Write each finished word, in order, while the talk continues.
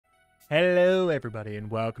Hello everybody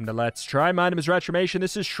and welcome to Let's Try. My name is Retromation.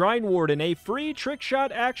 This is Shrine Warden, a free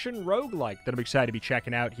trickshot action roguelike that I'm excited to be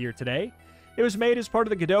checking out here today. It was made as part of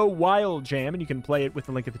the Godot Wild Jam, and you can play it with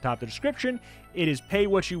the link at the top of the description. It is pay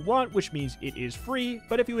what you want, which means it is free,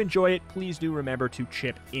 but if you enjoy it, please do remember to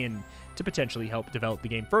chip in to potentially help develop the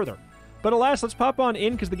game further. But alas, let's pop on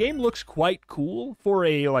in because the game looks quite cool for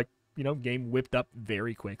a, game whipped up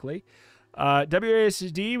very quickly.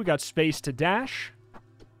 WASD, we got space to dash.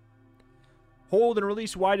 Hold and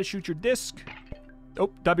release Y to shoot your disc. Oh,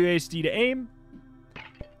 WASD to aim.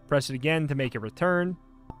 Press it again to make it return.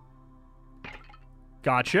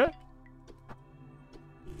 Gotcha.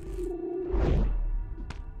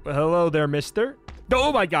 Well, hello there, mister.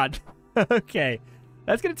 Oh my god. Okay.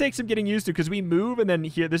 That's going to take some getting used to because we move and then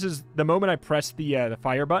here, this is the moment I press the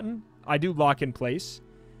fire button. I do lock in place.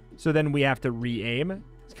 So then we have to re-aim.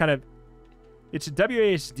 It's kind of... It's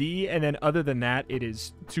WASD, and then other than that, it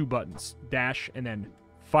is two buttons. Dash, and then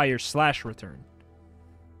fire/return.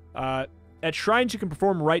 At shrines, you can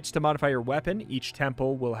perform rites to modify your weapon. Each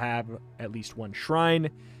temple will have at least one shrine.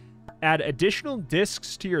 Add additional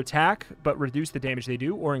discs to your attack, but reduce the damage they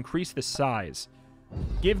do, or increase the size.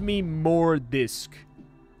 Give me more disc.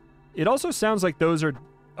 It also sounds like those are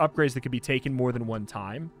upgrades that could be taken more than one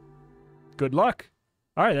time. Good luck.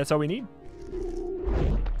 All right, that's all we need.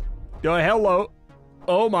 Oh, hello.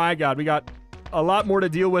 Oh my god, we got a lot more to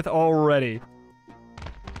deal with already.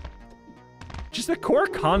 Just the core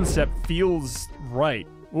concept feels right.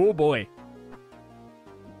 Oh boy.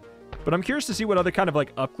 But I'm curious to see what other kind of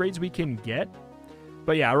upgrades we can get.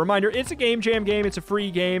 But yeah, a reminder, it's a game jam game. It's a free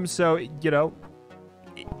game, so, you know,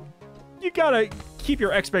 you gotta keep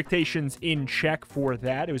your expectations in check for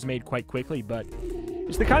that. It was made quite quickly, but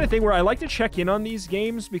it's the kind of thing where I like to check in on these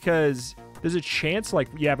games because there's a chance,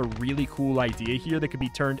 you have a really cool idea here that could be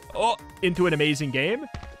turned into an amazing game.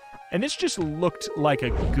 And this just looked like a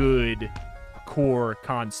good core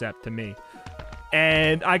concept to me.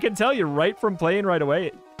 And I can tell you right from playing right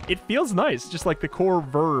away, it feels nice, just like the core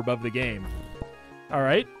verb of the game. All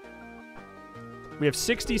right. We have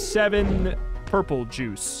 67 purple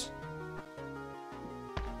juice.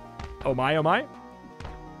 Oh my, oh my.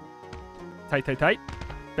 Tight, tight, tight.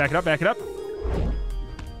 Back it up, back it up.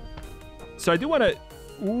 So I do want to...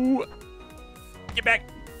 Ooh. Get back.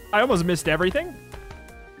 I almost missed everything.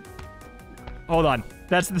 Hold on.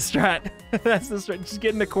 That's the strat. That's the strat. Just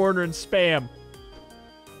get in the corner and spam.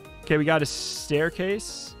 Okay, we got a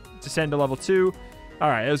staircase. Descend to level 2. All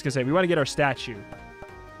right, I was going to say, we want to get our statue.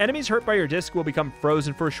 Enemies hurt by your disc will become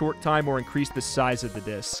frozen for a short time or increase the size of the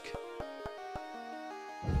disc.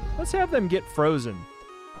 Let's have them get frozen.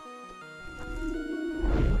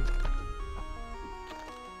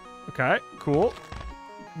 Okay, cool.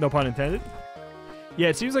 No pun intended. Yeah,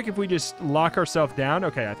 it seems like if we just lock ourselves down...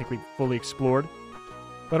 Okay, I think we fully explored.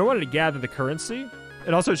 But I wanted to gather the currency.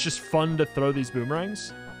 And also, it's just fun to throw these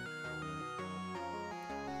boomerangs.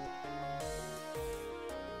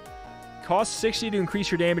 Cost 60 to increase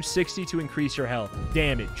your damage, 60 to increase your health.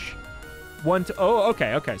 Damage. Oh,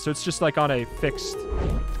 okay, okay. So it's just on a fixed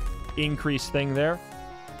increase thing there.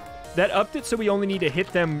 That upped it so we only need to hit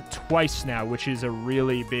them twice now, which is a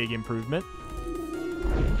really big improvement.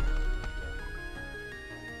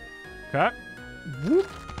 Okay. Whoop.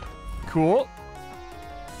 Cool.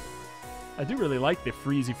 I do really like the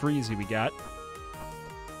freezy we got.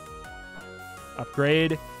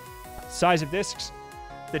 Upgrade. Size of discs.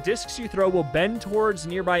 The discs you throw will bend towards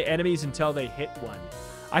nearby enemies until they hit one.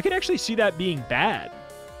 I could actually see that being bad.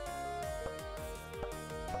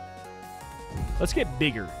 Let's get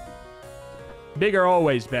bigger. Bigger,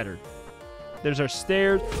 always better. There's our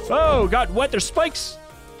stairs. Oh, God, what? There's spikes!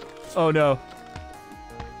 Oh, no.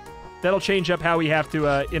 That'll change up how we have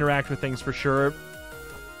to interact with things for sure.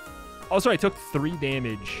 Also, I took 3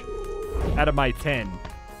 damage out of my 10.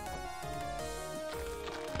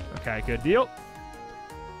 Okay, good deal.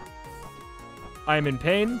 I am in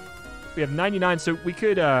pain. We have 99, so we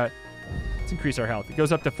could... let's increase our health. It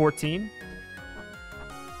goes up to 14.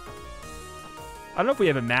 I don't know if we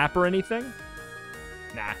have a map or anything.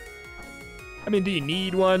 Nah. I mean, do you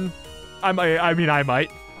need one? I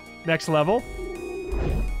might. Next level.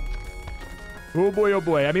 Oh boy, oh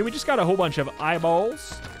boy. I mean, we just got a whole bunch of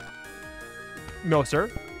eyeballs. No,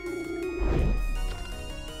 sir.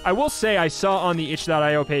 I will say I saw on the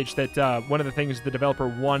itch.io page that one of the things the developer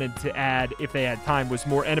wanted to add, if they had time, was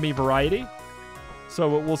more enemy variety.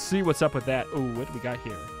 So we'll see what's up with that. Oh, what do we got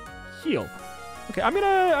here? Heal. Okay, I'm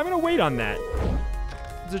gonna wait on that.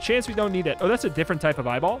 There's a chance we don't need it. Oh, that's a different type of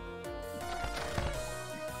eyeball.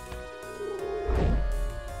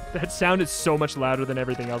 That sounded so much louder than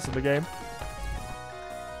everything else in the game.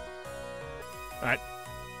 All right.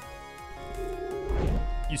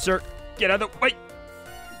 You, sir. Get out of the way.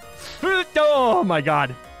 Oh, my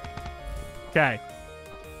God. Okay.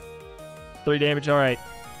 3 damage. All right.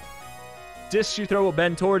 Discs you throw will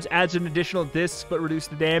bend towards, adds an additional disc, but reduce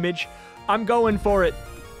the damage. I'm going for it.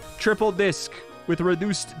 Triple disc with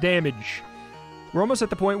reduced damage. We're almost at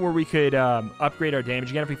the point where we could upgrade our damage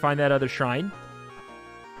again if we find that other shrine.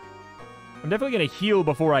 I'm definitely going to heal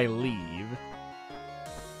before I leave.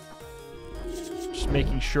 Just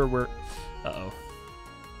making sure we're... Uh-oh.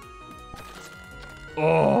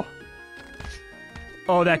 Oh.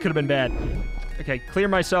 Oh, that could have been bad. Okay, clear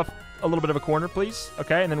myself a little bit of a corner, please.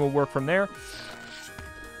 Okay, and then we'll work from there.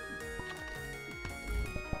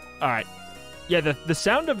 All right. Yeah, the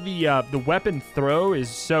sound of the weapon throw is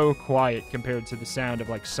so quiet compared to the sound of,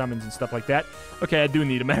 like, summons and stuff like that. Okay, I do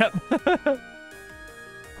need a map.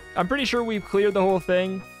 I'm pretty sure we've cleared the whole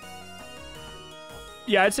thing.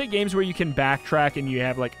 Yeah, I'd say games where you can backtrack and you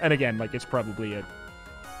have, like... And again, like, it's probably a...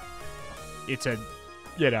 It's a,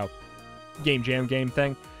 you know, game jam game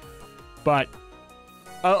thing. But...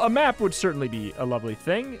 a map would certainly be a lovely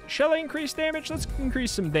thing. Shall I increase damage? Let's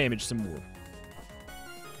increase some damage some more.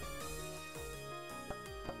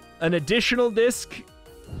 An additional disc?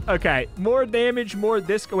 Okay, more damage, more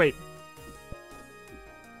disc. Oh, wait.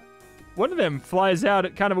 One of them flies out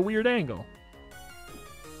at kind of a weird angle.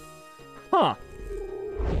 Huh.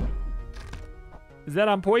 Is that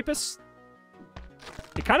on purpose?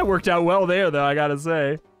 It kind of worked out well there, though, I gotta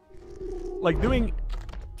say. Like, doing...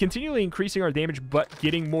 Continually increasing our damage, but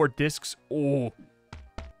getting more discs. Oh.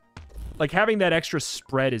 Like, having that extra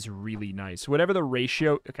spread is really nice. Whatever the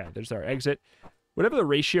ratio... Okay, there's our exit. Whatever the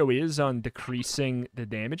ratio is on decreasing the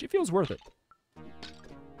damage, it feels worth it.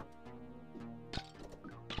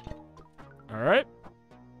 Alright.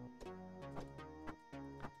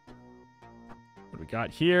 What do we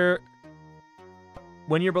got here?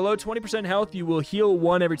 When you're below 20% health, you will heal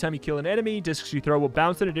 1 every time you kill an enemy. Discs you throw will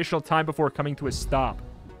bounce an additional time before coming to a stop.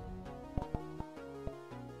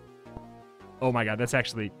 Oh my God, that's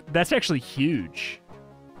actually huge.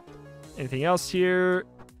 Anything else here?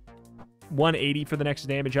 180 for the next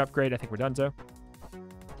damage upgrade. I think we're done, so.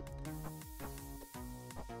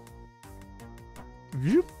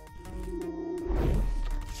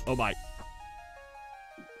 Oh my.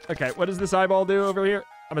 Okay, what does this eyeball do over here?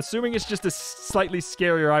 I'm assuming it's just a slightly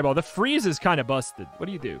scarier eyeball. The freeze is kind of busted. What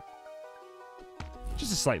do you do?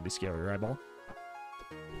 Just a slightly scarier eyeball.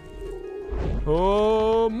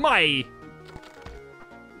 Oh my.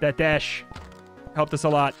 That dash helped us a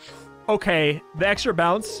lot. Okay, the extra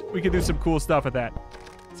bounce, we could do some cool stuff with that.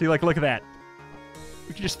 See, like, look at that.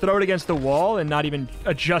 We could just throw it against the wall and not even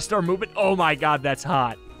adjust our movement. Oh my God, that's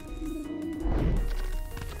hot.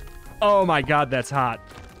 Oh my God, that's hot.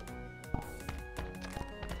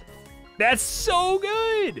 That's so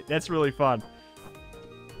good. That's really fun.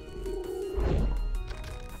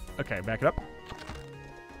 Okay, back it up.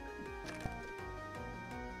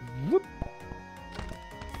 Whoop.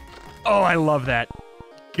 Oh, I love that.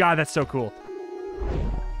 God, that's so cool.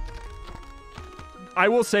 I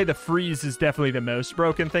will say the freeze is definitely the most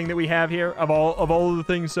broken thing that we have here of all of the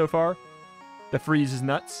things so far. The freeze is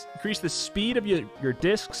nuts. Increase the speed of your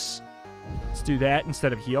discs. Let's do that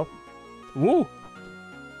instead of heal. Woo!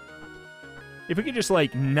 If we could just,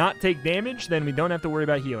 like, not take damage, then we don't have to worry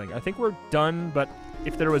about healing. I think we're done, but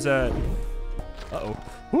if there was a... Uh-oh.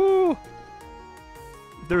 Woo!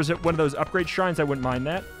 If there was one of those upgrade shrines, I wouldn't mind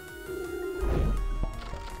that.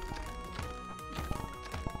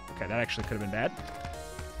 Okay, that actually could have been bad.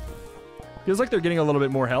 Feels like they're getting a little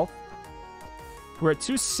bit more health. We're at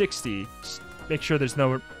 260. Just make sure there's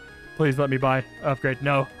no... Please let me buy upgrade.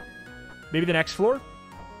 No. Maybe the next floor?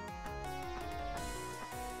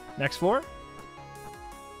 Next floor?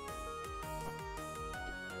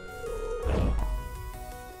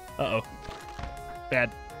 Uh-oh.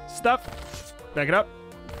 Bad stuff. Back it up.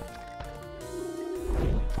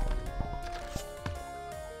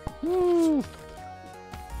 Woo!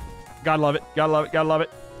 Gotta love it. Gotta love it. Gotta love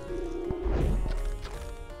it.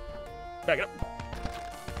 Back it up.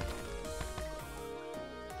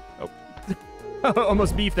 Oh.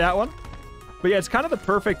 Almost beefed that one. But yeah, it's kind of the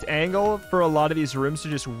perfect angle for a lot of these rooms to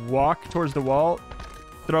just walk towards the wall,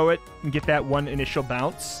 throw it, and get that one initial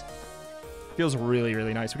bounce. Feels really,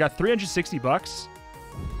 really nice. We got 360 bucks.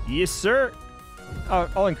 Yes, sir.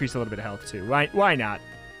 I'll increase a little bit of health, too. Why not?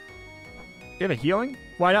 You have a healing?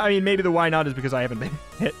 Why not? I mean, maybe the why not is because I haven't been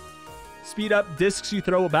hit. Speed up. Discs you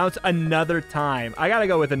throw will bounce another time. I gotta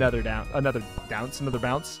go with another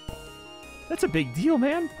bounce. That's a big deal,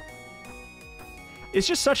 man. It's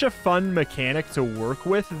just such a fun mechanic to work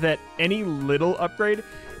with that any little upgrade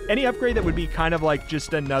any upgrade that would be kind of like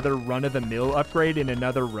just another run-of-the-mill upgrade in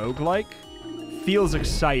another roguelike feels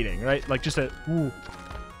exciting, right? Like just in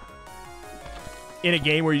a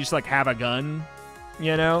game where you just like have a gun,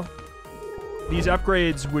 you know? These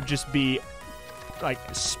upgrades would just be like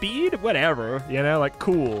speed, whatever, you know, like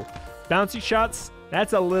cool. Bouncy shots,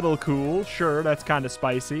 that's a little cool. Sure, that's kind of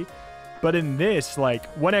spicy. But in this, like,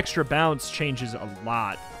 one extra bounce changes a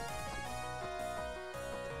lot.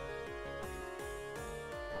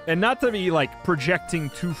 And not to be, like,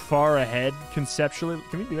 projecting too far ahead conceptually.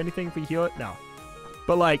 Can we do anything if we heal it? No.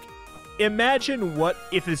 But, like, imagine what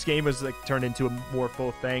if this game was, like, turned into a more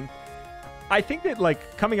full thing. I think that,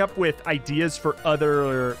 like, coming up with ideas for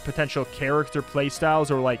other potential character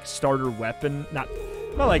playstyles or, like, starter weapon, not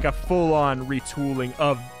like a full-on retooling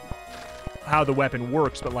of how the weapon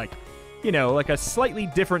works, but, like, you know, like a slightly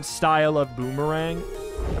different style of boomerang.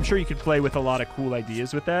 I'm sure you could play with a lot of cool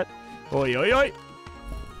ideas with that. Oi, oi, oi.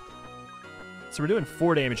 So we're doing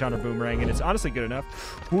 4 damage on our boomerang, and it's honestly good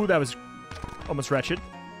enough. Ooh, that was almost wretched.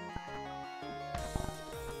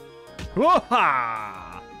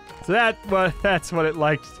 Whoa-ha! So that's what it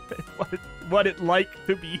likes. what it like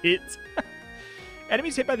to be hit.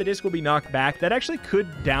 Enemies hit by the disc will be knocked back. That actually could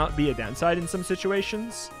be a downside in some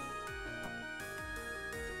situations.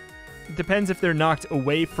 It depends if they're knocked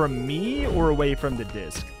away from me or away from the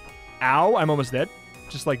disc. Ow, I'm almost dead.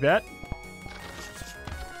 Just like that.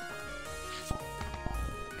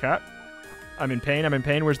 Okay. I'm in pain, I'm in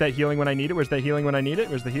pain. Where's that healing when I need it? Where's that healing when I need it?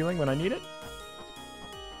 Where's the healing when I need it?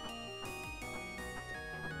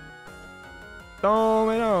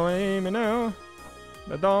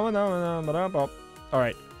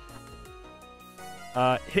 Alright.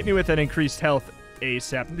 Hit me with an increased health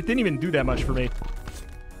ASAP. It didn't even do that much for me.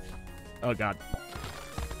 Oh, God.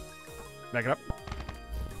 Back it up.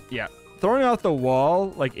 Yeah. Throwing out the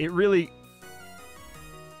wall, like, it really...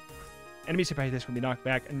 Enemies hit by this will be knocked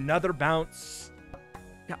back. Another bounce.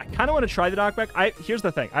 Yeah, I kind of want to try the knockback. Here's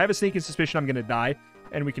the thing. I have a sneaking suspicion I'm going to die,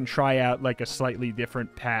 and we can try out, like, a slightly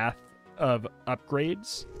different path of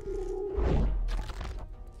upgrades.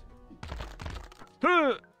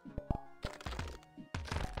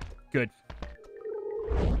 Good.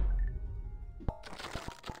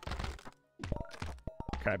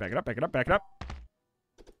 Okay, back it up, back it up, back it up.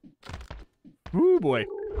 Ooh, boy.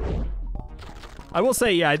 I will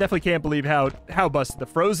say, yeah, I definitely can't believe how busted the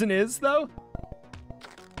Frozen is, though.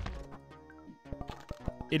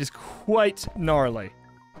 It is quite gnarly.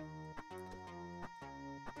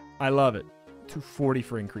 I love it. 240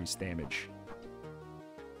 for increased damage.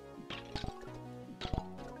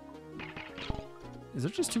 Is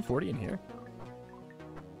there just 240 in here?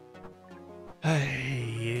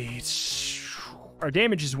 Our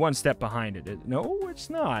damage is one step behind it. No, it's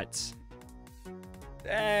not.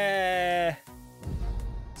 Let's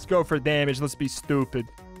go for damage. Let's be stupid.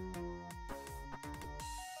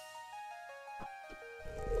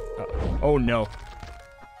 Oh, no.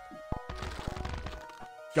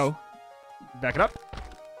 Go. Back it up.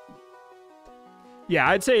 Yeah,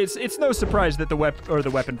 I'd say it's no surprise that the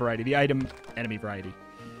weapon variety, the item enemy variety,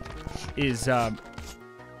 is the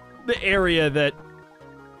area that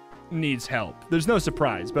needs help. There's no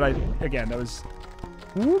surprise, but again, that was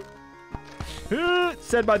whoop,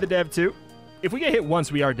 said by the dev too. If we get hit once,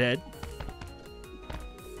 we are dead.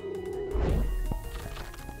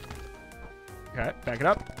 Okay, back it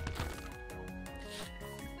up.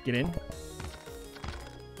 Get in.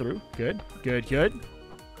 Through. Good. Good, good.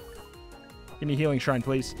 Give me a healing shrine,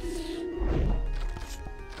 please.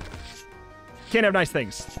 Can't have nice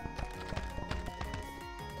things.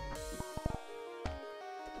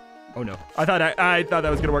 Oh no. I thought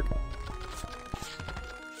that was gonna work.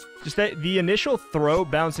 Just the initial throw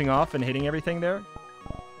bouncing off and hitting everything there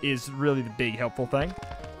is really the big helpful thing.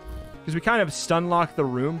 Because we kind of stun lock the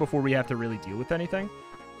room before we have to really deal with anything.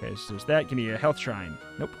 Okay, so there's that. Give me a health shrine.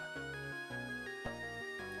 Nope.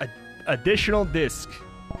 Additional disc.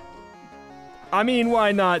 I mean,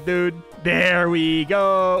 why not, dude? There we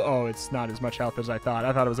go. Oh, it's not as much health as I thought.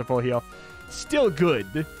 I thought it was a full heal. Still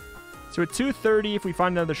good. So at 230, if we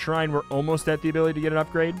find another shrine, we're almost at the ability to get an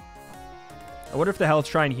upgrade. I wonder if the health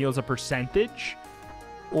shrine heals a percentage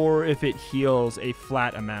or if it heals a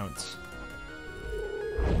flat amount.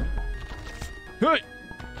 Good.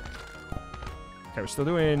 Okay, we're still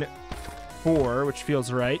doing 4, which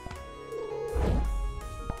feels right.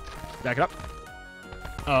 Back it up.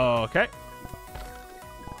 Okay.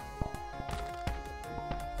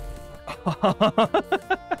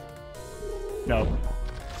 No.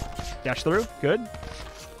 Dash through. Good.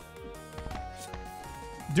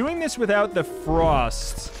 Doing this without the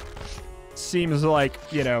frost seems like,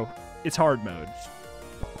 you know, it's hard mode.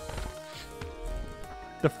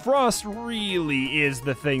 The frost really is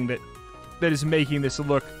the thing that is making this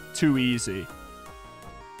look too easy.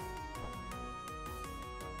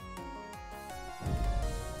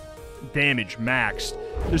 Damage maxed.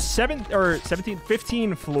 There's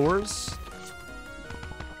 15 floors.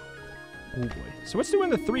 Oh boy. So what's doing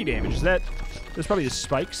the 3 damage? Is that... There's probably the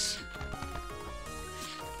spikes.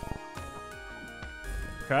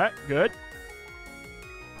 Okay, good.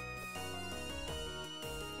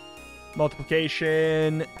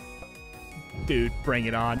 Multiplication. Dude, bring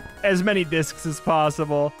it on. As many discs as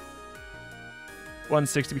possible.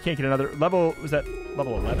 160. We can't get another level. Was that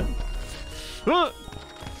level 11?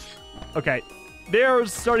 Okay.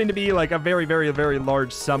 There's starting to be like a very, very, very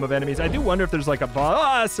large sum of enemies. I do wonder if there's like a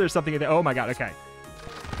boss or something. Oh my god, okay.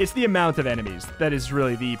 It's the amount of enemies that is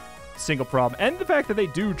really the single problem. And the fact that they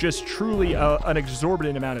do just truly an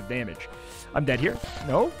exorbitant amount of damage. I'm dead here.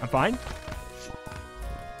 No, I'm fine.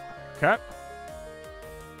 Okay.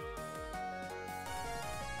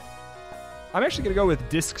 I'm actually going to go with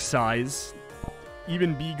disc size.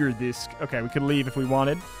 Even bigger disc. Okay, we could leave if we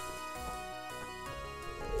wanted.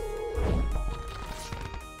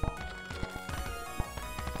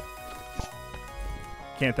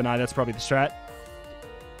 Can't deny that's probably the strat.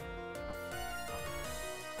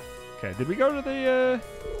 Okay, did we go to the...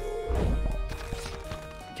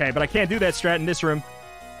 Okay, but I can't do that strat in this room.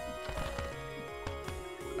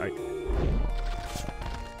 Alright.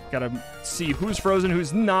 Gotta see who's frozen,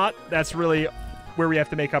 who's not. That's really where we have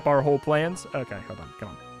to make up our whole plans. Okay, hold on. Come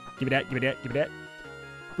on. Give me that, give me that, give me that.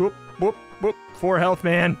 Whoop, whoop, whoop. 4 health,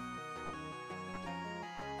 man.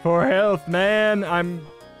 4 health, man. I'm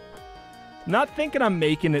not thinking I'm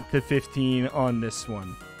making it to 15 on this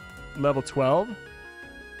one. Level 12.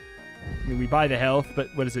 I mean, we buy the health, but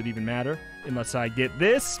what does it even matter? Unless I get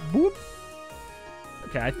this. Whoop.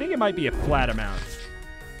 Okay, I think it might be a flat amount.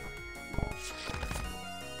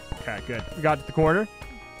 Okay, good. We got to the corner.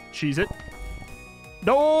 Cheese it.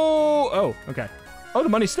 No! Oh, okay. Oh, the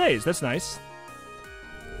money stays. That's nice.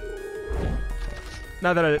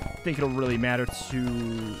 Not that I think it'll really matter to...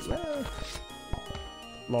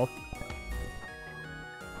 lol.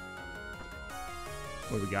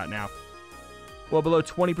 What do we got now? Well, below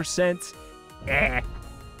 20%. Eh.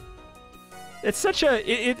 It's such a...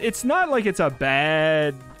 It's not like it's a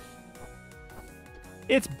bad...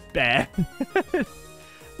 It's bad.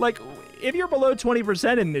 Like, if you're below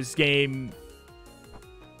 20% in this game,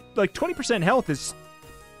 like, 20% health is...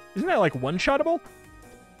 Isn't that, like, one-shottable?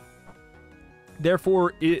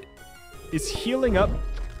 Therefore, it is healing up...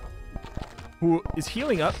 Who is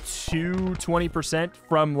healing up to 20%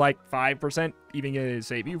 from, like, 5% even gonna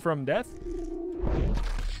save you from death?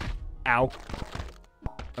 Ow.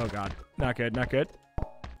 Oh, God. Not good, not good.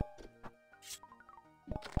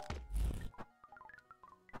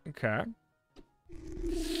 Okay.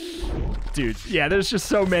 Dude, yeah, there's just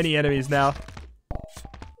so many enemies now.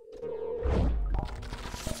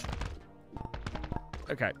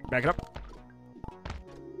 Okay, back it up.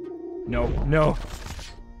 No, no.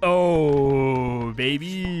 Oh,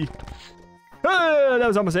 baby. Ah, that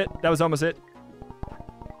was almost it. That was almost it.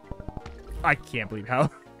 I can't believe how,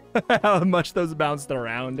 how much those bounced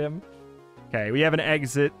around him. Okay, we have an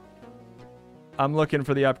exit. I'm looking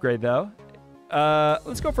for the upgrade, though.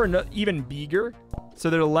 Let's go for an even bigger, so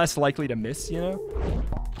they're less likely to miss, you know?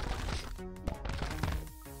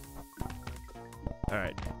 All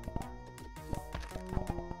right.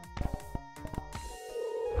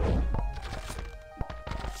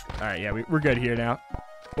 All right, yeah, we're good here now.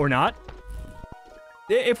 Or not.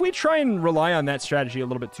 If we try and rely on that strategy a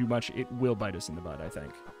little bit too much, it will bite us in the butt, I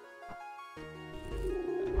think.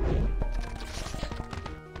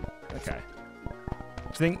 Okay.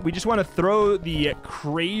 I think we just want to throw the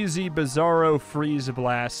crazy, bizarro freeze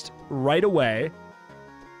blast right away.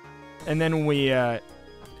 And then we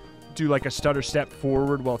do like a stutter step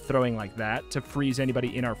forward while throwing like that to freeze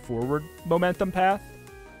anybody in our forward momentum path.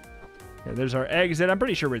 Okay, there's our exit. I'm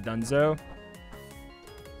pretty sure we're done, so.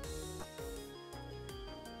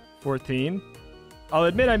 14. I'll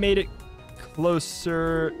admit I made it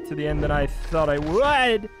closer to the end than I thought I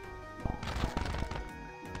would.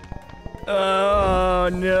 Oh,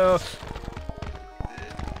 no.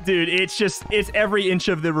 Dude, it's every inch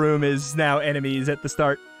of the room is now enemies at the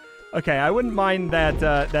start. Okay, I wouldn't mind that,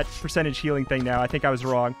 that percentage healing thing now. I think I was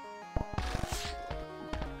wrong.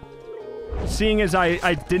 Seeing as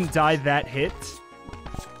I didn't die that hit,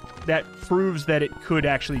 that proves that it could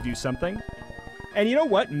actually do something. And you know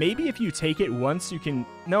what? Maybe if you take it once, you can...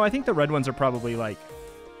 No, I think the red ones are probably like...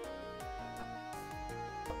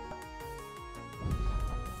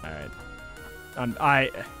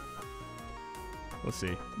 Alright. We'll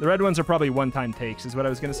see. The red ones are probably one-time takes, is what I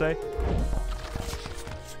was going to say.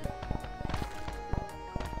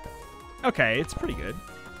 Okay, it's pretty good.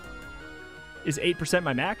 Is 8%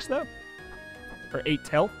 my max, though? Or 8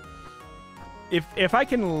 health? If I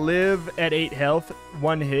can live at 8 health,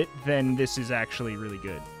 1 hit, then this is actually really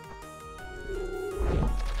good.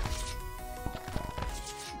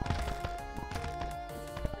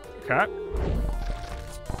 Okay.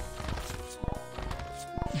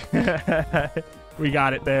 We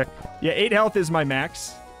got it there. Yeah, 8 health is my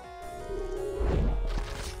max.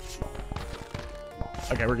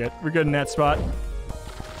 Okay, we're good. We're good in that spot.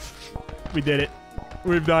 We did it.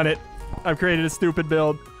 We've done it. I've created a stupid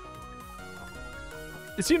build.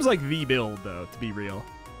 It seems like the build, though, to be real.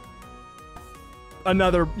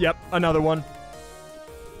 Another one.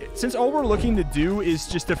 Since all we're looking to do is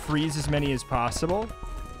just to freeze as many as possible,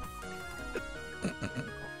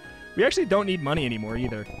 we actually don't need money anymore,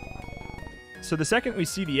 either. So the second we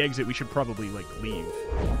see the exit, we should probably, like, leave.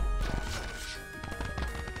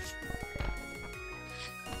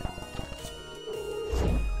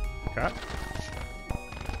 Okay.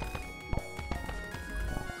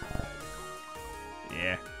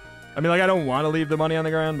 Yeah. I mean, like, I don't want to leave the money on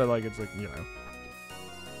the ground, but, like, it's like, you know.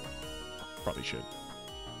 Probably should.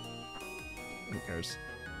 Who cares?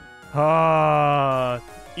 Ah,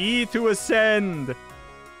 E to ascend.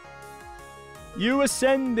 You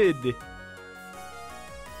ascended.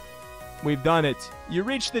 We've done it. You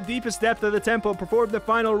reached the deepest depth of the temple, performed the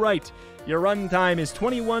final rite. Your runtime is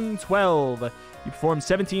 21:12. You performed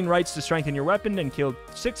 17 rites to strengthen your weapon and killed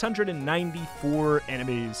 694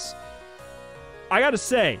 enemies. I gotta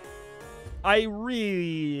say, I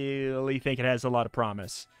really think it has a lot of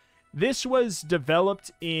promise. This was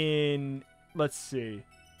developed in, let's see,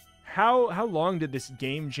 how long did this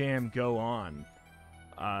game jam go on?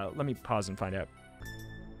 Let me pause and find out.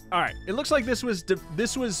 All right, it looks like this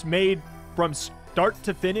was made from start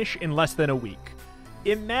to finish in less than a week.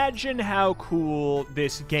 Imagine how cool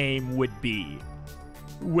this game would be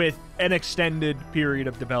with an extended period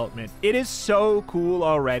of development. It is so cool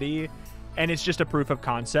already, and it's just a proof of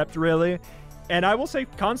concept, really. And I will say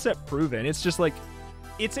concept proven. It's just like,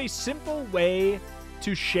 it's a simple way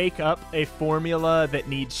to shake up a formula that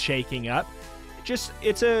needs shaking up.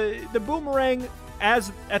 The boomerang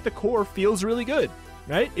as at the core feels really good,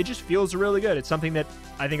 right? It just feels really good. It's something that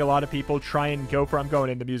I think a lot of people try and go for. I'm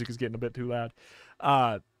going in, the music is getting a bit too loud.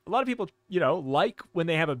 A lot of people, you know, like when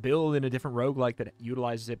they have a build in a different roguelike that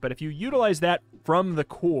utilizes it. But if you utilize that from the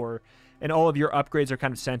core and all of your upgrades are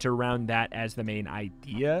kind of centered around that as the main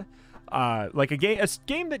idea, like a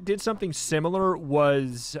game that did something similar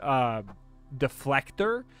was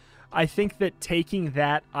Deflector. I think that taking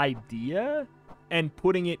that idea and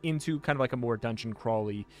putting it into kind of like a more dungeon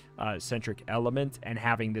crawly centric element and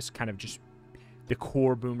having this kind of just the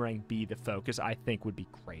core boomerang be the focus, I think would be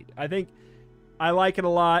great. I like it a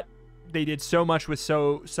lot. They did so much with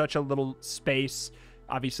such a little space.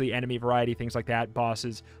 Obviously, enemy variety, things like that,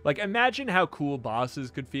 bosses. Like, imagine how cool bosses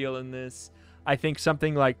could feel in this. I think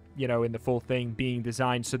something like, you know, in the full thing being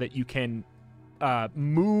designed so that you can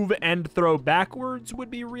move and throw backwards would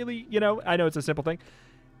be really, you know, I know it's a simple thing.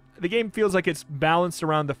 The game feels like it's balanced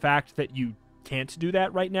around the fact that you can't do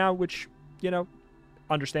that right now, which, you know,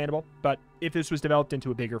 understandable. But if this was developed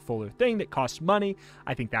into a bigger, fuller thing that costs money,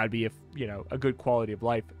 I think that would be a good quality of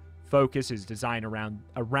life focus is design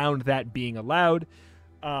around that being allowed.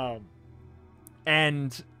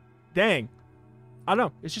 And dang, I don't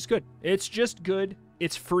know. It's just good. It's just good.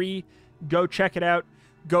 It's free. Go check it out.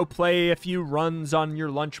 Go play a few runs on your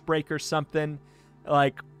lunch break or something.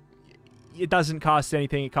 Like, it doesn't cost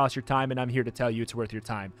anything. It costs your time, and I'm here to tell you it's worth your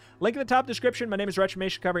time. Link in the top description. My name is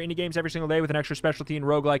Retramation. Cover indie games every single day with an extra specialty in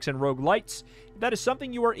roguelikes and roguelites. If that is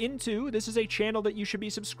something you are into, this is a channel that you should be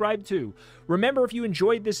subscribed to. Remember, if you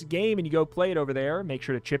enjoyed this game and you go play it over there, make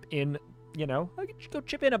sure to chip in, you know, go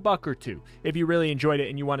chip in $1 or $2 if you really enjoyed it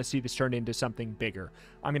and you want to see this turn into something bigger.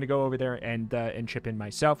 I'm going to go over there and chip in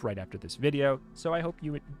myself right after this video, so I hope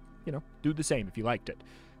you would, you know, do the same if you liked it.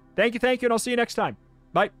 Thank you, and I'll see you next time.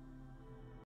 Bye.